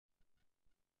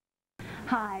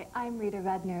Hi, I'm Rita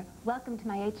Rudner. Welcome to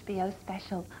my HBO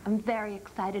special. I'm very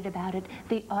excited about it.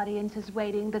 The audience is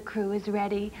waiting. The crew is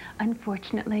ready.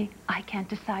 Unfortunately, I can't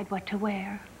decide what to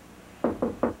wear.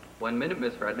 1 minute,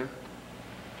 Miss Rudner.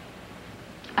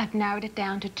 I've narrowed it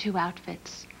down to 2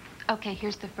 outfits. Okay,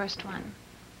 here's the first one.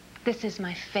 This is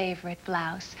my favorite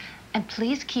blouse. And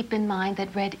please keep in mind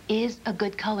that red is a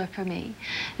good color for me.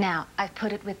 Now, I've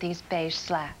put it with these beige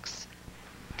slacks.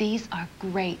 These are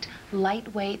great,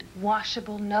 lightweight,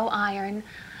 washable, no iron.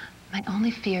 My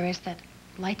only fear is that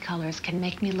light colors can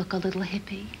make me look a little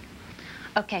hippie.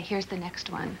 Okay, here's the next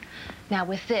one. Now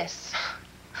with this,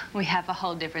 we have a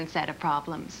whole different set of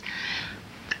problems.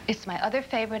 It's my other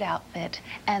favorite outfit,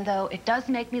 and though it does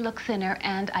make me look thinner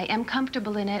and I am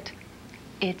comfortable in it,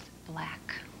 it's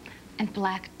black. And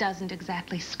black doesn't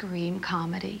exactly scream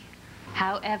comedy.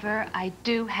 However, I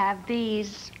do have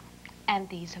these. And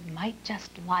these might just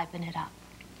liven it up.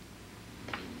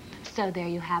 So there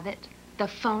you have it. The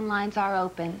phone lines are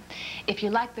open. If you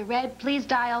like the red, please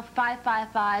dial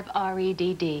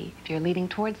 555-REDD. If you're leaning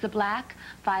towards the black,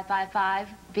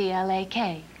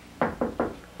 555-VLAK.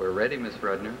 We're ready, Miss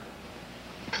Rudner.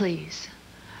 Please,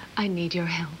 I need your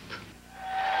help.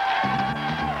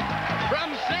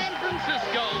 From San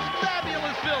Francisco's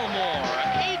fabulous Fillmore,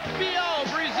 HBO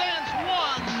presents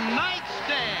One Night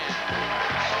Stand,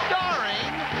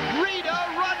 starring Rita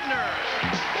Rudner.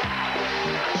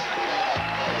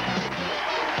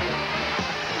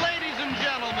 Ladies and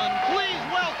gentlemen, please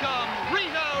welcome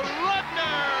Rita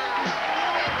Rudner.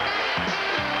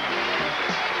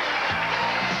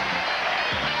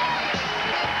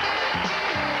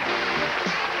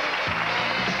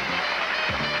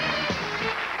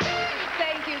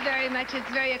 Thank you very much.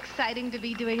 It's very exciting to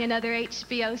be doing another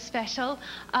HBO special.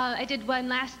 I did one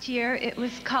last year. It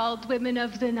was called Women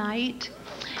of the Night.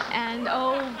 And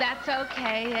oh, that's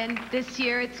okay. And this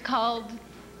year it's called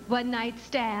One Night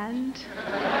Stand.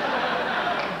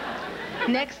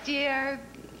 Next year,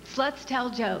 Sluts Tell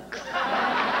Jokes.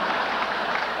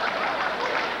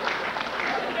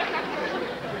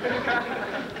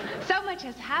 So much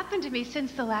has happened to me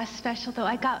since the last special, though.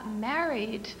 I got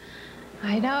married.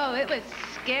 I know, it was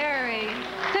scary.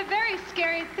 It's a very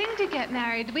scary thing to get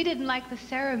married. We didn't like the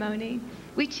ceremony.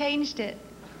 We changed it.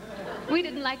 We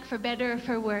didn't like for better or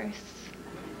for worse.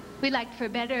 We liked for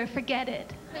better or forget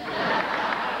it.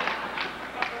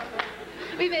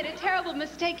 We made a terrible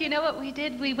mistake. You know what we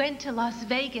did? We went to Las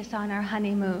Vegas on our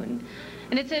honeymoon.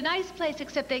 And it's a nice place,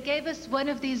 except they gave us one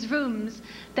of these rooms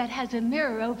that has a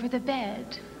mirror over the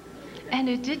bed. And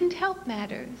it didn't help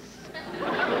matters.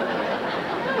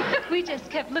 We just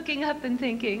kept looking up and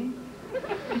thinking,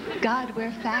 God,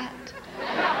 we're fat.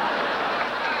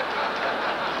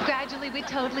 Gradually, we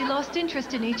totally lost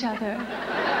interest in each other.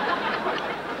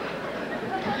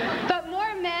 But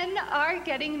more men are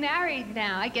getting married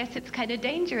now. I guess it's kind of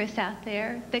dangerous out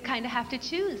there. They kind of have to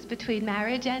choose between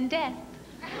marriage and death.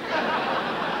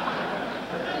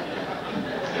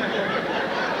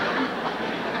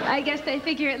 I guess they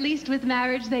figure at least with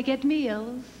marriage they get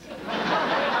meals.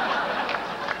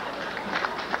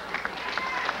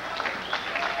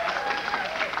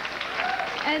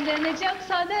 And then the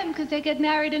joke's on them because they get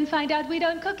married and find out we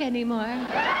don't cook anymore.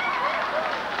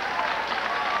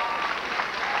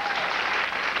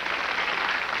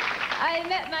 I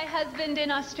met my husband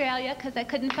in Australia because I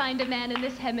couldn't find a man in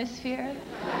this hemisphere.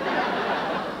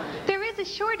 There is a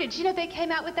shortage. You know, they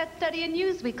came out with that study in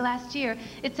Newsweek last year.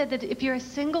 It said that if you're a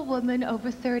single woman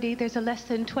over 30, there's a less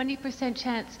than 20%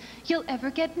 chance you'll ever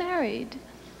get married.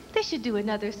 They should do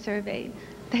another survey.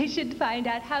 They should find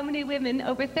out how many women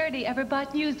over 30 ever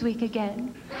bought Newsweek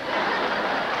again.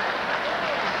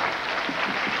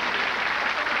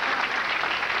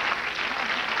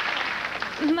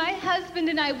 My husband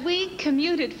and I, we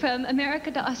commuted from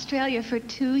America to Australia for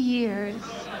 2 years.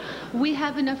 We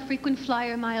have enough frequent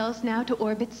flyer miles now to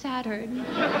orbit Saturn.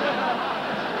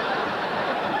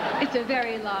 It's a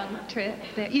very long trip.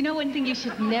 You know one thing you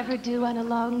should never do on a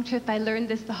long trip? I learned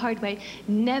this the hard way.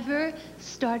 Never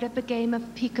start up a game of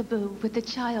peekaboo with a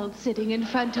child sitting in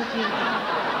front of you.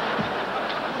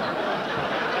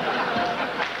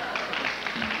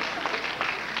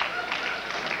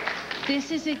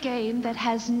 This is a game that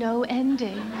has no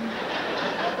ending.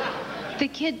 The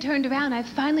kid turned around. I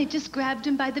finally just grabbed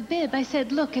him by the bib. I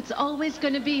said, look, it's always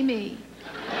going to be me.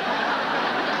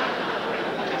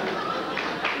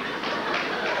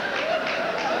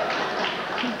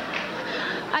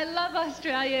 I love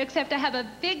Australia, except I have a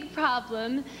big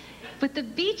problem with the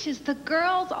beaches. The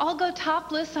girls all go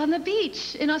topless on the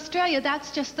beach. In Australia,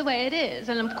 that's just the way it is.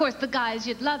 And of course, the guys,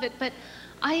 you'd love it, but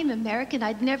I am American.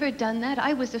 I'd never done that.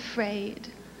 I was afraid.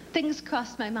 Things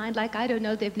crossed my mind like, I don't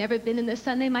know, they've never been in the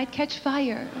sun, they might catch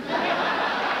fire.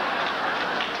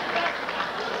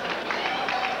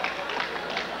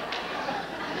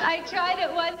 I tried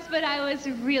it once, but I was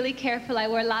really careful. I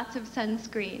wore lots of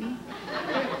sunscreen.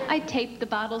 I taped the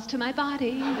bottles to my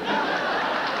body.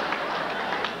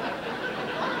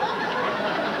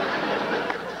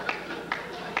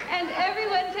 And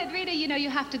everyone said, Rita, you know, you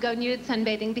have to go nude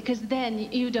sunbathing because then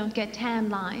you don't get tan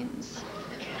lines.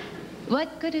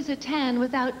 What good is a tan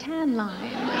without tan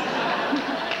lines?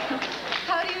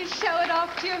 How do you show it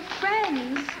off to your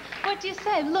friends? What do you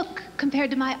say? Look, compared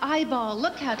to my eyeball,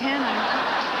 look how tan I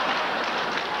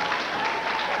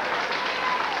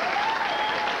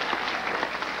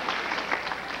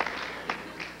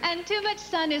am. And too much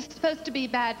sun is supposed to be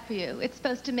bad for you. It's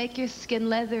supposed to make your skin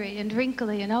leathery and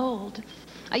wrinkly and old.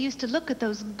 I used to look at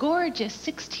those gorgeous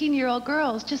 16-year-old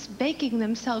girls just baking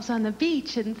themselves on the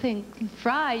beach and think,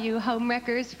 fry, you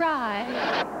homewreckers, fry.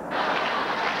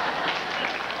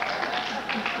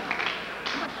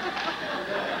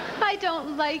 I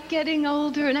don't like getting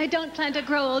older, and I don't plan to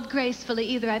grow old gracefully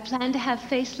either. I plan to have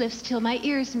facelifts till my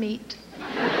ears meet.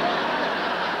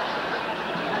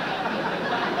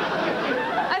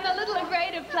 I'm a little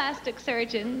afraid of plastic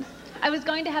surgeons. I was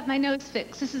going to have my nose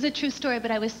fixed. This is a true story,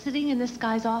 but I was sitting in this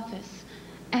guy's office,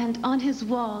 and on his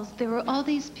walls, there were all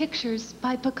these pictures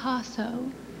by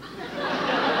Picasso.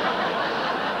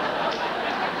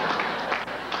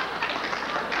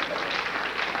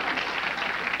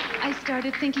 I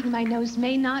started thinking my nose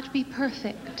may not be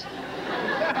perfect,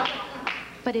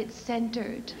 but it's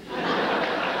centered.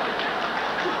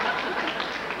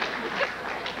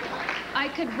 I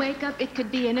could wake up, it could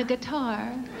be in a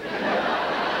guitar.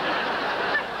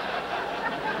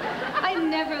 I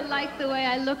never liked the way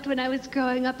I looked when I was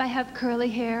growing up. I have curly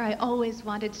hair. I always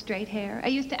wanted straight hair. I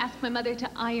used to ask my mother to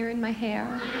iron my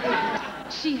hair.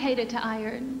 She hated to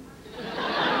iron.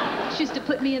 She used to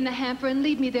put me in the hamper and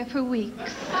leave me there for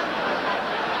weeks.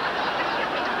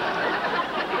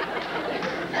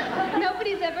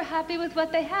 Nobody's ever happy with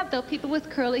what they have, though. People with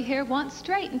curly hair want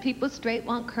straight, and people with straight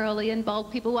want curly, and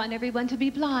bald people want everyone to be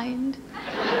blind.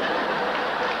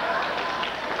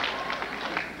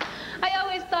 I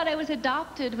always thought I was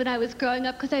adopted when I was growing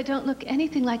up because I don't look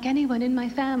anything like anyone in my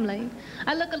family.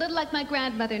 I look a little like my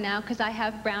grandmother now because I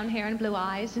have brown hair and blue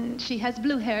eyes, and she has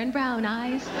blue hair and brown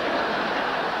eyes.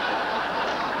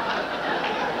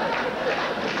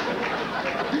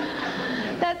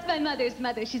 That's my mother's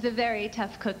mother. She's a very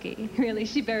tough cookie. Really,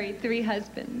 she buried 3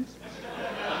 husbands.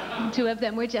 And 2 of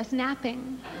them were just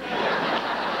napping.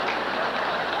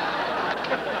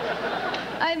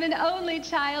 I'm an only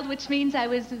child, which means I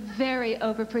was very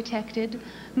overprotected.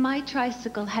 My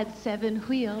tricycle had 7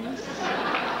 wheels.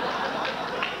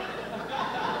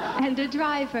 And a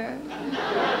driver.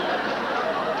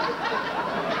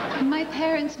 My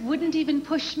parents wouldn't even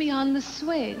push me on the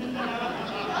swing.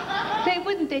 They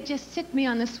wouldn't. They'd just sit me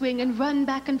on the swing and run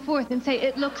back and forth and say,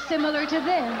 it looks similar to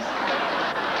this.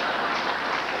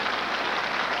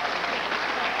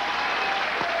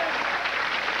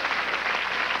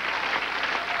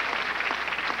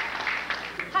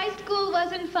 High school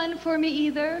wasn't fun for me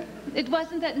either. It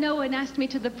wasn't that no one asked me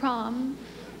to the prom.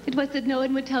 It was that no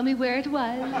one would tell me where it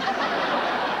was.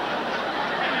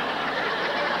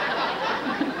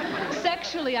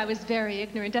 Sexually, I was very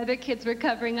ignorant. Other kids were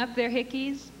covering up their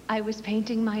hickeys. I was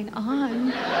painting mine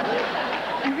on.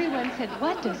 Everyone said,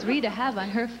 what does Rita have on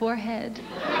her forehead?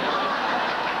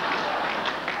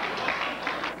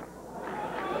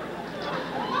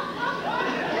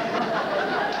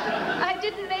 I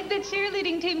didn't make the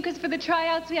cheerleading team because for the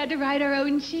tryouts we had to write our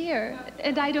own cheer,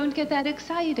 and I don't get that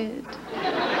excited.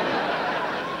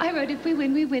 I wrote, if we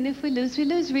win, we win. If we lose, we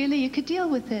lose. Really, you could deal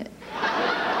with it.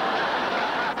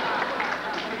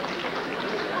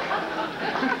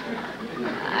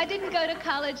 I didn't go to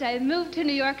college. I moved to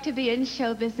New York to be in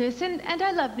show business, and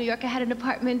I loved New York. I had an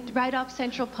apartment right off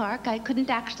Central Park. I couldn't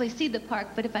actually see the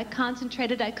park, but if I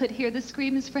concentrated, I could hear the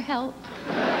screams for help.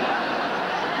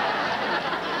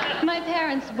 My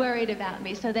parents worried about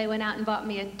me, so they went out and bought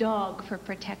me a dog for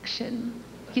protection.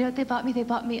 You know what they bought me? They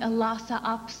bought me a Lhasa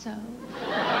Apso.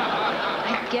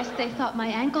 I guess they thought my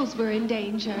ankles were in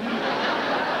danger.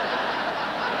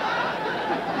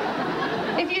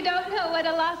 If you don't know what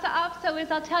a Lhasa Apso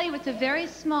is, I'll tell you, it's a very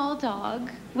small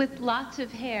dog with lots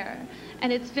of hair,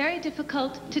 and it's very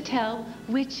difficult to tell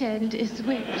which end is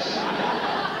which.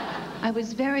 I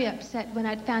was very upset when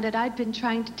I'd found out I'd been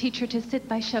trying to teach her to sit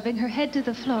by shoving her head to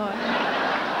the floor.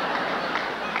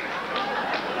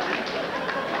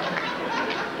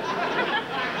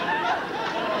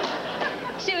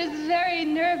 She was very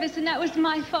nervous nervous, and that was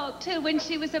my fault, too. When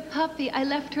she was a puppy, I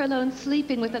left her alone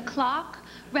sleeping with a clock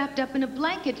wrapped up in a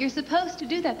blanket. You're supposed to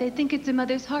do that. They think it's a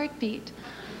mother's heartbeat.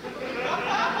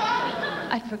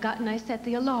 I'd forgotten I set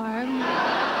the alarm.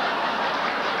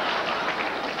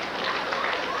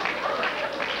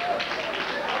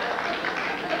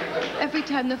 Every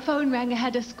time the phone rang, I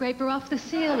had to scrape her off the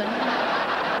ceiling.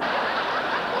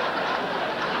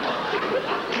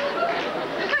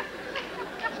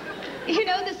 You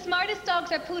know, the smartest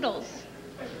dogs are poodles.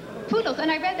 Poodles,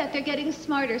 and I read that they're getting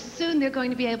smarter. Soon they're going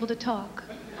to be able to talk.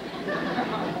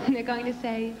 And they're going to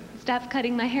say, "Stop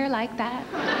cutting my hair like that."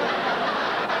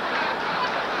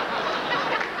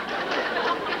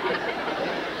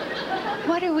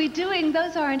 What are we doing?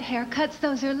 Those aren't haircuts,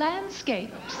 those are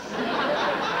landscapes.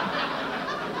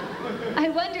 I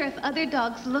wonder if other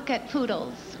dogs look at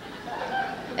poodles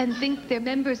and think they're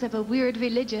members of a weird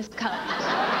religious cult.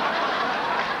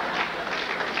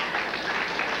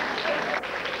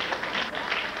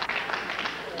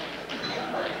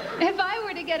 If I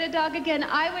were to get a dog again,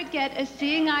 I would get a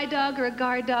seeing eye dog or a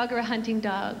guard dog or a hunting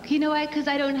dog. You know why? Because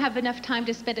I don't have enough time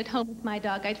to spend at home with my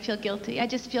dog. I'd feel guilty. I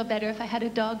just feel better if I had a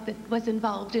dog that was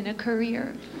involved in a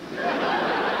career.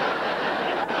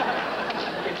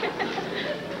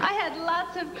 I had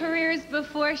lots of careers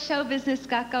before show business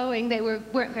got going. They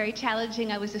weren't very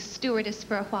challenging. I was a stewardess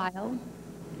for a while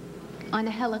on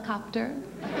a helicopter.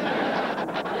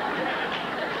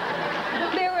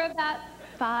 There were about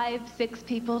 5, 6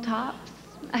 people tops.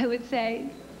 I would say,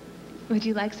 "Would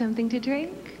you like something to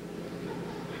drink?"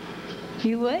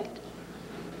 You would?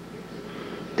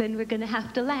 Then we're going to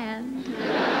have to land.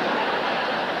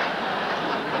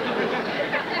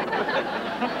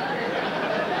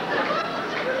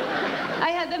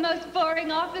 I had the most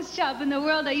boring office job in the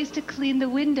world. I used to clean the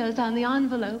windows on the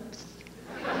envelopes.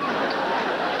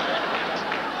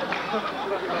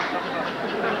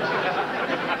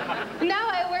 Now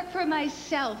I work for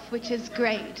myself, which is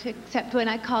great, except when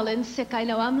I call in sick, I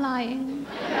know I'm lying.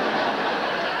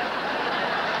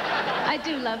 I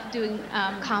do love doing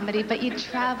comedy, but you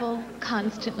travel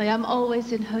constantly. I'm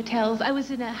always in hotels. I was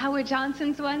in a Howard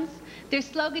Johnson's once. Their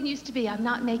slogan used to be, I'm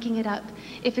not making it up,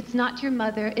 "If it's not your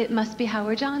mother, it must be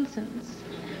Howard Johnson's."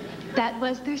 That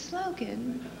was their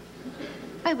slogan.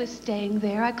 I was staying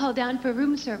there. I called down for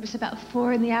room service about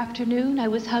 4 in the afternoon. I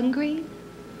was hungry.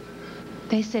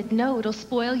 They said, "No, it'll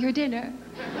spoil your dinner."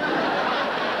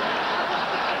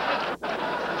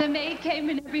 The maid came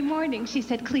in every morning. She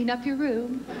said, "Clean up your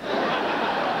room."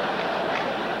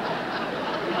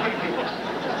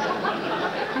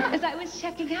 As I was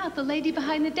checking out, the lady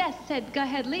behind the desk said, "Go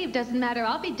ahead, leave. Doesn't matter.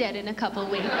 I'll be dead in a couple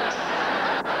weeks."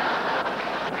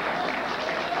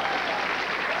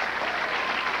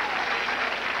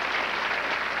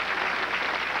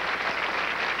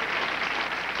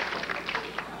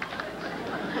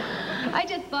 I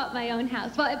just bought my own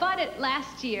house. Well, I bought it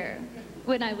last year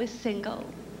when I was single.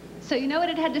 So you know what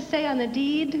it had to say on the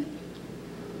deed?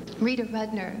 Rita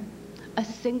Rudner, a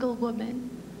single woman.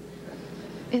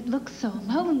 It looks so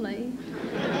lonely.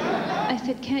 I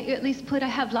said, "Can't you at least put I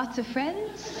have lots of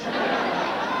friends?"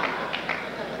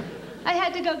 I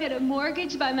had to go get a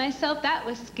mortgage by myself. That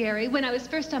was scary. When I was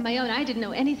first on my own, I didn't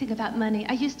know anything about money.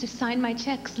 I used to sign my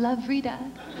checks, "Love, Rita."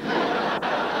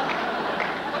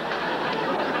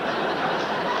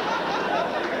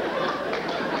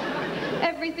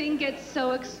 Everything gets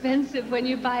so expensive when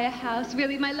you buy a house.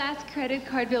 Really, my last credit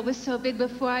card bill was so big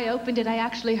before I opened it, I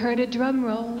actually heard a drum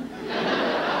roll.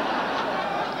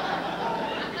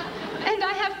 And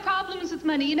I have problems with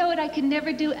money. You know what I can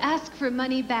never do? Ask for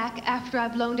money back after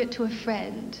I've loaned it to a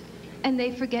friend, and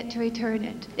they forget to return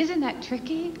it. Isn't that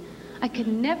tricky? I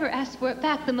can never ask for it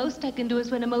back. The most I can do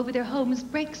is when I'm over their homes,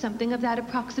 break something of that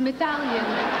approximate value.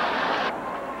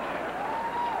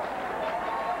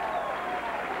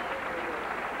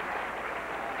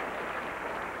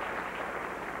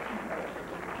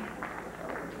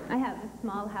 I have a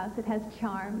small house. It has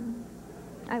charm.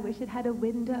 I wish it had a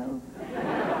window.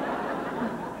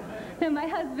 And my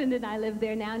husband and I live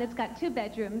there now, and it's got 2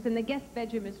 bedrooms, and the guest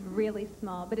bedroom is really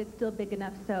small, but it's still big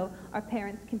enough so our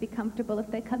parents can be comfortable if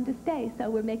they come to stay, so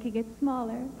we're making it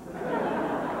smaller.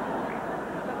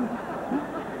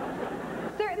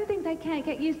 Certain things I can't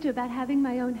get used to about having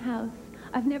my own house.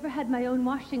 I've never had my own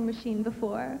washing machine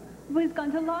before. I've always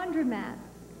gone to laundromats,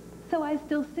 so I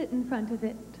still sit in front of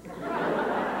it.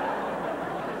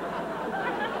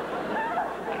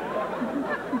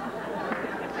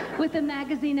 With a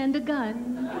magazine and a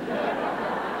gun.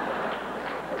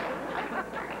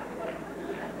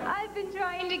 I've been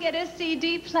trying to get a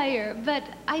CD player, but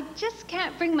I just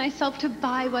can't bring myself to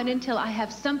buy one until I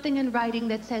have something in writing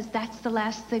that says that's the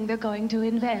last thing they're going to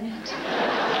invent.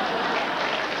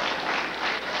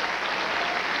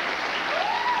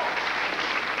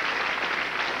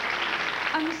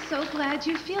 I'm so glad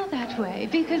you feel that way,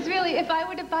 because really, if I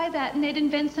were to buy that and they'd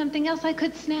invent something else, I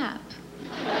could snap.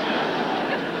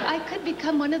 I could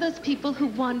become one of those people who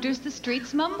wanders the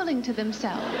streets mumbling to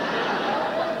themselves.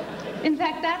 In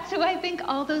fact, that's who I think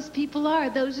all those people are.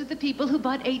 Those are the people who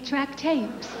bought 8-track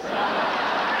tapes.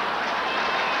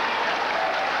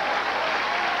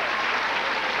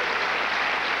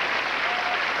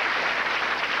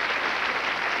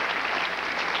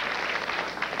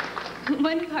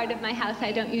 One part of my house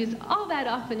I don't use all that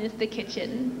often is the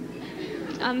kitchen.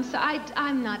 So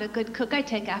I'm not a good cook. I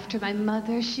take after my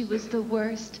mother. She was the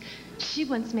worst. She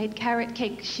once made carrot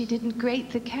cake. She didn't grate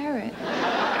the carrots.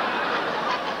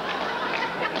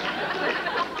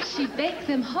 She baked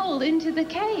them whole into the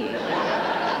cake.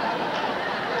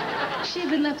 She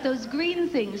even left those green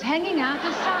things hanging out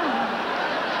the side.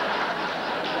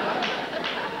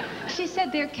 She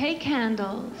said they're cake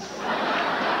handles.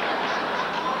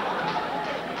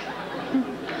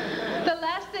 The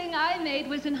last thing I made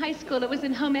was in high school. It was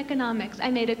in home economics.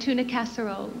 I made a tuna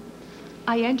casserole.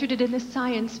 I entered it in the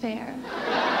science fair.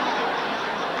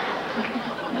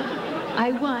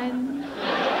 I won.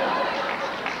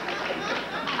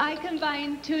 I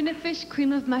combined tuna fish,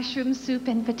 cream of mushroom soup,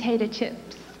 and potato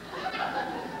chips.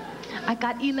 I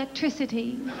got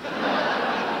electricity.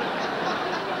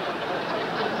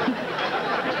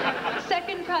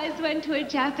 Second prize went to a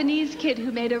Japanese kid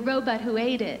who made a robot who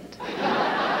ate it.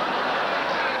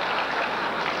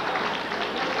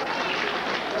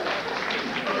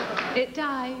 It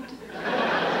died.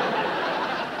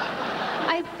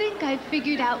 I think I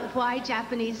figured out why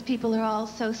Japanese people are all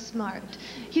so smart.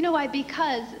 You know why?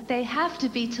 Because they have to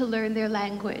be to learn their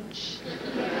language.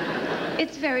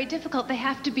 It's very difficult. They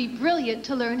have to be brilliant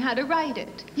to learn how to write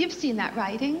it. You've seen that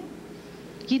writing.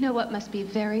 You know what must be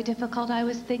very difficult, I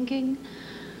was thinking?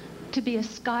 To be a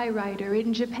skywriter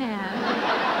in Japan.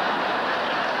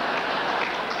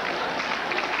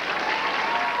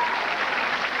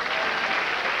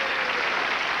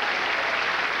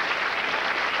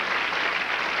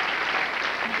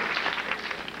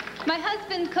 My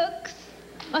husband cooks.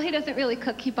 Well, he doesn't really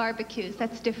cook. He barbecues.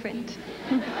 That's different.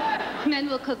 Men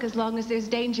will cook as long as there's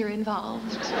danger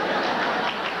involved.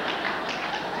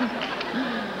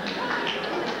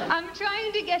 I'm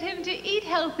trying to get him to eat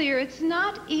healthier. It's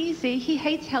not easy. He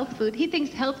hates health food. He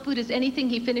thinks health food is anything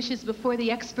he finishes before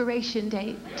the expiration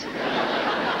date.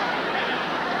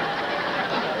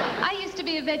 I used to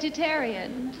be a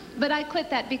vegetarian, but I quit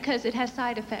that because it has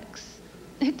side effects.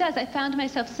 It does. I found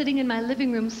myself sitting in my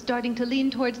living room starting to lean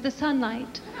towards the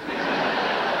sunlight.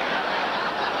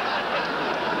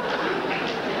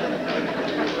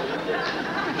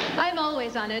 I'm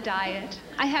always on a diet.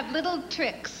 I have little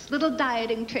tricks, little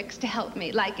dieting tricks to help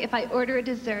me. Like if I order a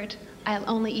dessert, I'll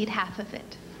only eat half of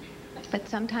it. But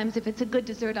sometimes if it's a good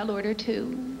dessert, I'll order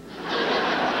 2.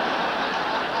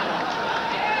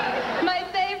 My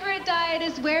favorite diet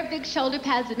is wear big shoulder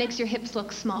pads that makes your hips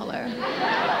look smaller.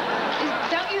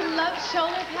 Don't you love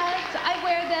shoulder pads? I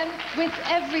wear them with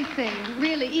everything,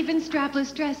 really, even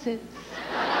strapless dresses.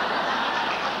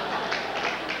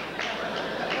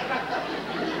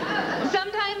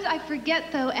 Sometimes I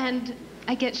forget, though, and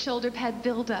I get shoulder pad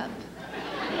buildup.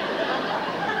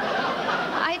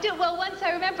 I do. Well, once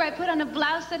I remember I put on a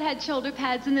blouse that had shoulder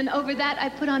pads, and then over that I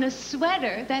put on a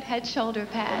sweater that had shoulder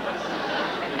pads.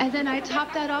 And then I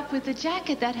topped that off with a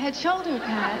jacket that had shoulder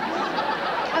pads.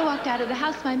 I walked out of the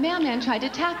house, my mailman tried to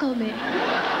tackle me.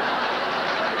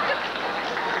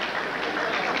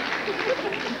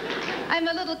 I'm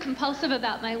a little compulsive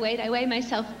about my weight. I weigh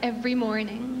myself every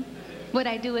morning. What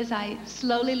I do is I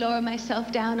slowly lower myself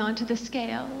down onto the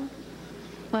scale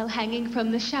while hanging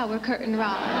from the shower curtain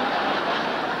rod.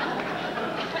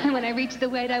 And when I reach the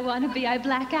weight I want to be, I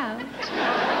black out.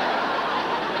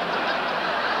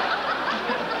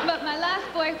 But my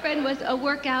last boyfriend was a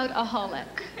workout-aholic.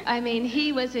 I mean,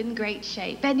 he was in great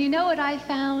shape. And you know what I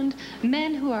found?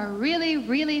 Men who are really,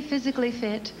 really physically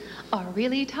fit are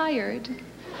really tired.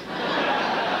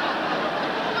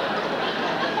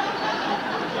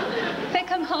 They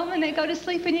come home and they go to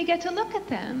sleep and you get to look at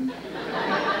them.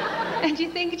 And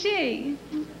you think, gee,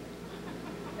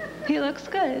 he looks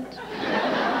good.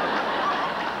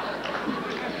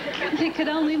 He could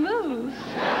only move.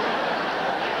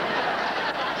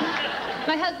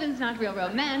 My husband's not real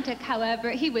romantic, however.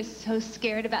 He was so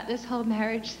scared about this whole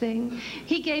marriage thing.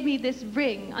 He gave me this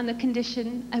ring on the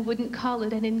condition I wouldn't call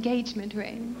it an engagement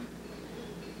ring.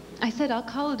 I said, I'll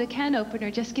call it a can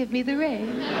opener, just give me the ring.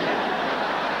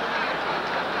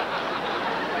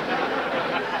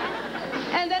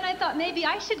 And then I thought maybe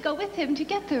I should go with him to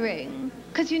get the ring,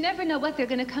 because you never know what they're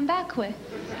going to come back with.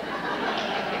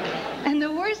 And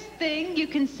the worst thing you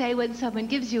can say when someone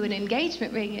gives you an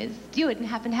engagement ring is, you wouldn't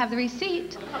happen to have the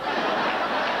receipt.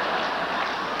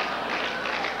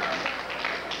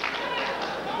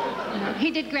 He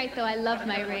did great, though. I love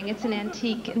my ring. It's an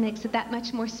antique. It makes it that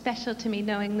much more special to me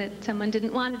knowing that someone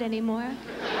didn't want it anymore.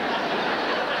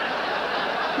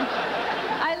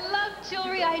 I love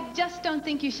jewelry. I just don't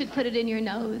think you should put it in your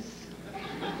nose.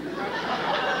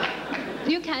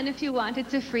 You can if you want.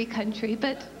 It's a free country.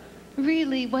 But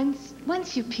really,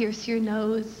 once you pierce your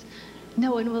nose,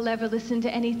 no one will ever listen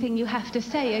to anything you have to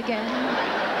say again.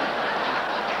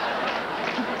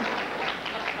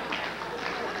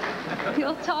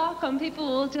 You'll talk and people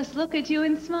will just look at you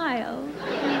and smile.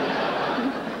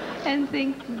 And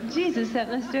think, Jesus, that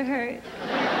must have hurt.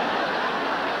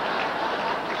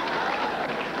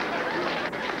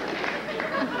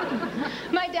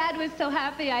 My dad was so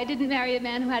happy I didn't marry a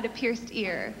man who had a pierced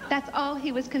ear. That's all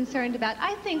he was concerned about.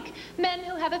 I think men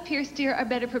who have a pierced ear are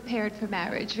better prepared for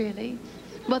marriage, really.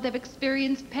 Well, they've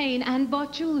experienced pain and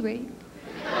bought jewelry.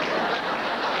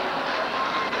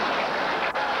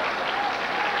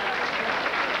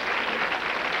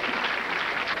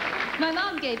 My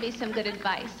mom gave me some good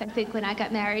advice, I think, when I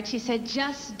got married. She said,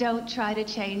 just don't try to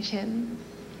change him.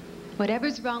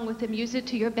 Whatever's wrong with him, use it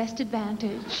to your best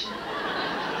advantage.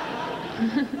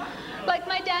 Like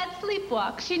my dad's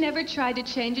sleepwalk. She never tried to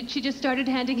change it. She just started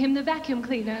handing him the vacuum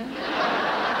cleaner.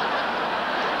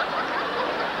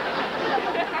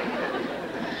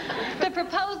 The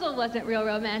proposal wasn't real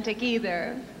romantic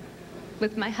either.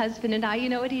 With my husband and I, you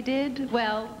know what he did?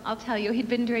 Well, I'll tell you, he'd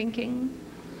been drinking.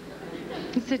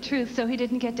 It's the truth, so he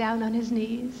didn't get down on his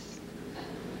knees.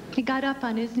 He got up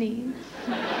on his knees.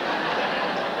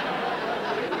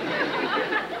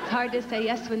 It's hard to say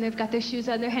yes when they've got their shoes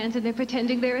on their hands and they're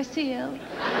pretending they're a seal.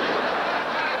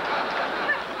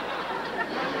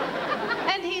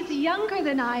 And he's younger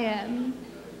than I am.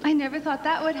 I never thought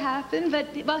that would happen, but,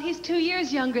 well, he's 2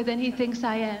 years younger than he thinks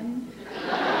I am.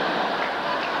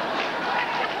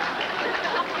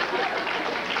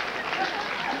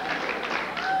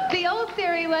 The old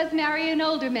theory was marry an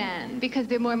older man because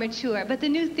they're more mature. But the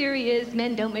new theory is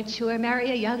men don't mature,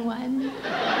 marry a young one.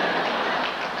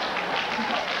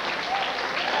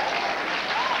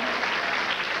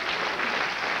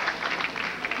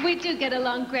 We do get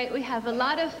along great. We have a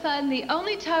lot of fun. The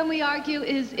only time we argue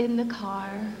is in the car.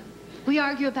 We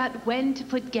argue about when to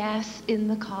put gas in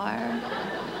the car.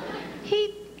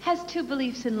 He has two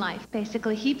beliefs in life,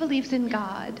 basically. He believes in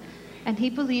God. And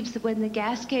he believes that when the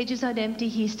gas gauge is on empty,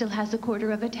 he still has a quarter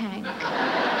of a tank.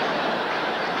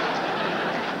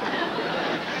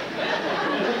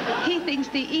 He thinks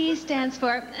the E stands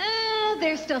for,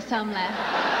 there's still some left.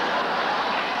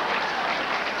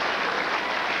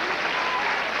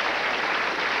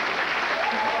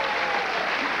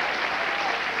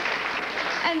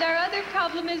 And our other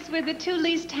problem is we're the two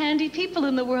least handy people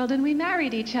in the world, and we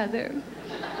married each other.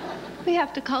 We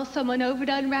have to call someone over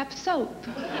to unwrap soap.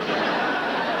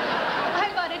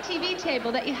 I bought a TV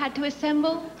table that you had to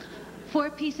assemble, 4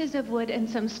 pieces of wood and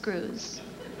some screws.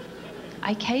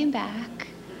 I came back.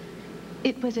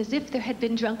 It was as if there had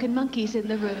been drunken monkeys in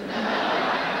the room.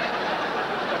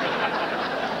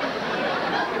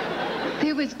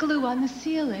 There was glue on the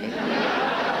ceiling.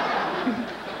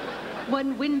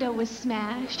 One window was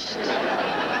smashed.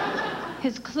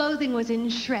 His clothing was in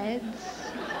shreds.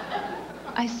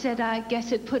 I said, I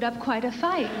guess it put up quite a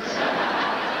fight.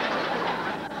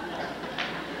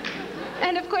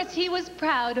 And of course, he was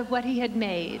proud of what he had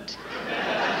made.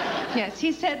 Yes,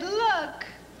 he said, look,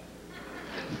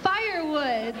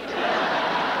 firewood.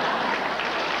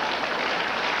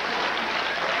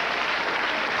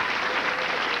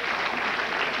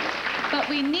 But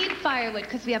we need firewood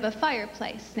because we have a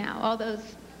fireplace now. All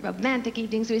those romantic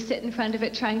evenings we sit in front of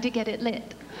it trying to get it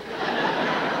lit.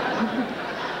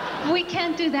 We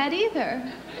can't do that either.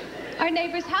 Our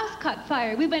neighbor's house caught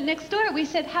fire. We went next door. We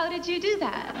said, how did you do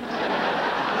that?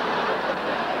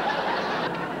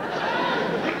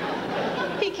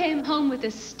 He came home with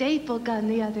a staple gun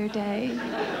the other day.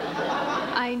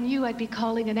 I knew I'd be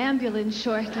calling an ambulance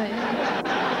shortly.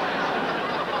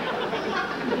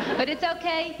 But it's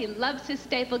okay. He loves his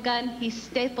staple gun. He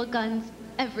staple guns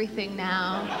everything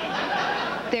now.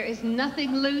 There is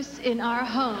nothing loose in our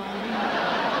home.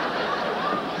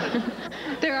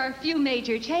 There are a few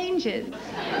major changes.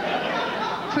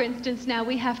 For instance, now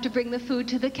we have to bring the food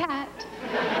to the cat.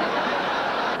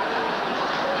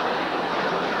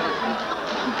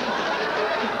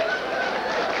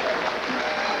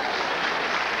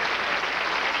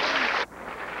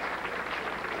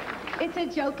 a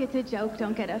joke, it's a joke.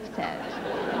 Don't get upset.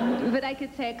 But I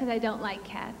could say it because I don't like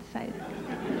cats.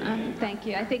 Thank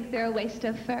you. I think they're a waste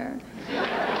of fur.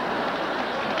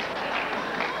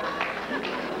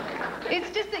 It's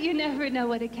just that you never know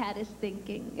what a cat is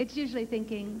thinking. It's usually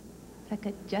thinking, I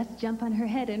could just jump on her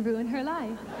head and ruin her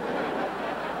life.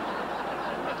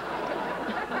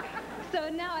 So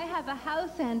now I have a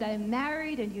house and I'm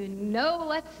married, and you know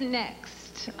what's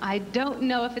next. I don't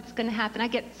know if it's going to happen. I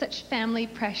get such family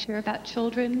pressure about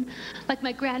children. Like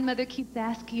my grandmother keeps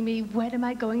asking me, when am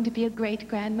I going to be a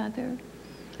great-grandmother?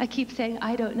 I keep saying,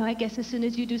 I don't know. I guess as soon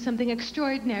as you do something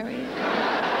extraordinary.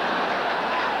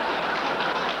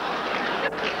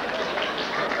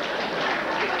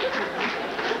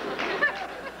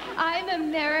 I'm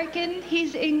American,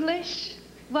 he's English.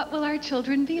 What will our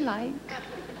children be like?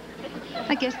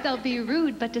 I guess they'll be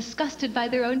rude but disgusted by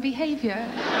their own behavior.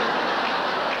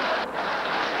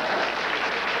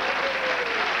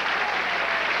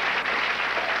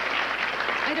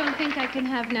 I don't think I can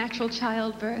have natural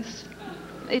childbirth.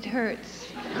 It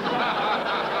hurts.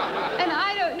 And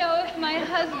I don't know if my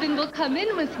husband will come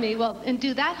in with me, and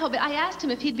do that whole bit. I asked him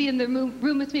if he'd be in the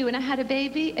room with me when I had a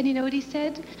baby, and you know what he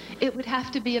said? It would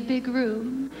have to be a big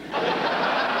room.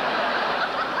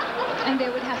 And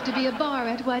there would have to be a bar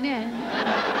at one end.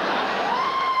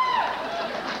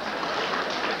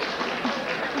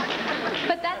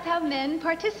 But that's how men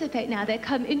participate now. They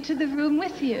come into the room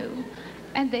with you,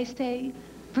 and they say,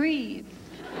 breathe.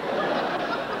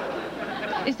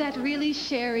 Is that really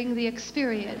sharing the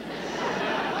experience?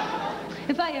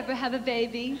 If I ever have a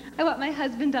baby, I want my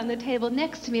husband on the table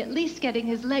next to me, at least getting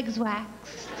his legs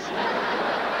waxed.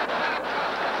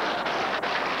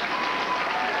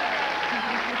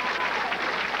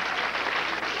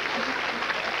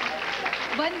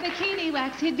 One bikini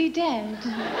wax, he'd be dead.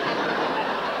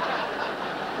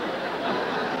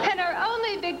 And our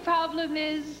only big problem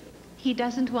is he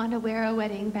doesn't want to wear a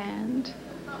wedding band.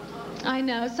 I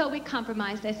know, so we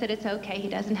compromised. I said it's okay, he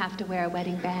doesn't have to wear a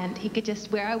wedding band. He could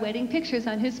just wear our wedding pictures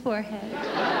on his forehead.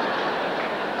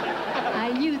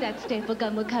 I knew that staple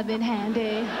gun would come in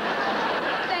handy.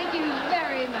 Thank you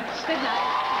very much. Good night.